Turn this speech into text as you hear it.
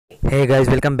Hey guys,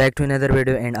 welcome back to another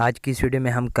video. And आज की इस वीडियो में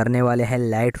हम करने वाले हैं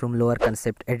light room lower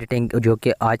concept editing, जो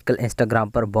कि आजकल इंस्टाग्राम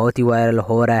पर बहुत ही वायरल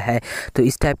हो रहा है। तो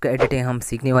इस टाइप का एडिटिंग हम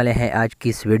सीखने वाले हैं आज की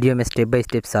इस वीडियो में। स्टेप बाय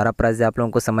स्टेप सारा प्रोसेस आप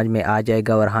लोगों को समझ में आ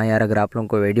जाएगा। और हाँ यार, अगर आप लोगों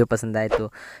को वीडियो पसंद आए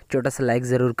तो छोटा सा लाइक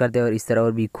ज़रूर कर दे, और इस तरह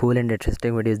और भी कूल एंड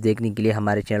इंटरेस्टिंग वीडियोज़ देखने के लिए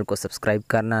हमारे चैनल को सब्सक्राइब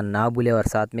करना ना भूलें, और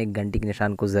साथ में घंटी के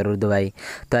निशान को ज़रूर दबाएं।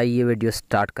 तो आइए ये वीडियो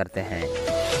स्टार्ट करते हैं।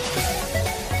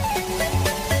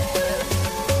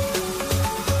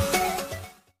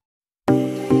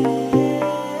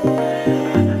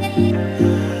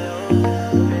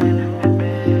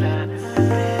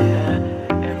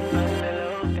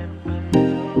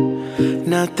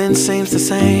 Nothing seems the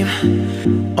same,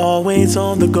 always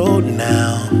on the go now,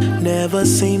 never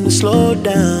seem to slow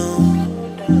down.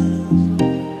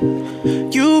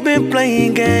 You've been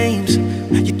playing games,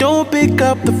 you don't pick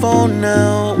up the phone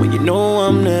now, when you know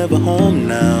I'm never home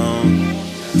now.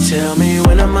 Tell me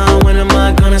when am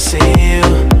I gonna see you?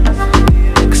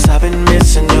 'Cause I've been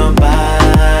missing your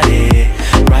body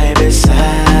right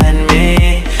beside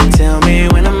me. Tell me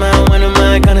when am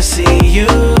I gonna see you?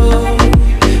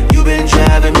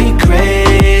 Driving me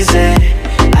crazy,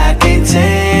 I can't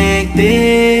take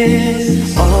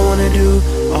this. All I wanna do,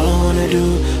 all I wanna do,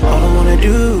 all I wanna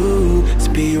do is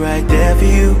be right there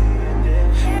for you,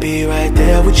 be right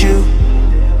there with you.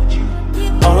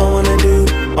 All I wanna do,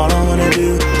 all I wanna do,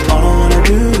 all I wanna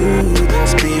do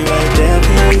is be right there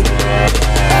for you,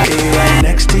 be right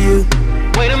next to you.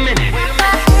 Wait a minute.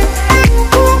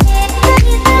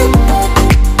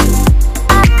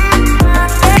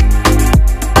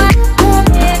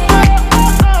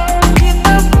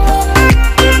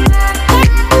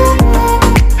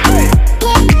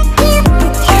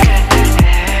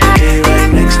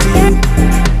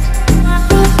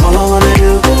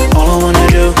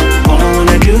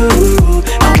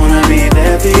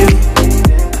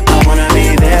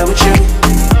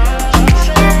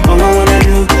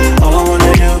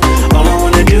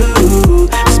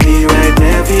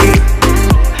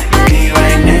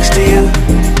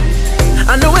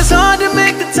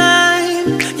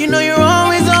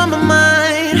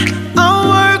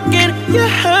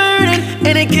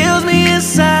 Kills me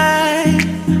inside.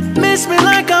 Miss me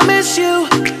like I miss you.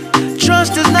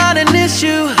 Trust is not an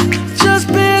issue. Just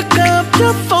pick up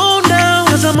your phone now,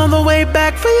 'cause I'm on the way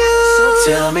back for you. So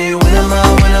tell me when am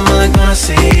I gonna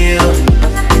see you?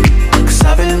 'Cause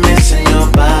I've been missing your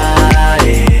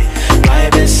body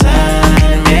right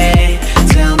beside me.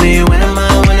 Tell me when am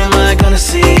I gonna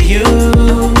see you?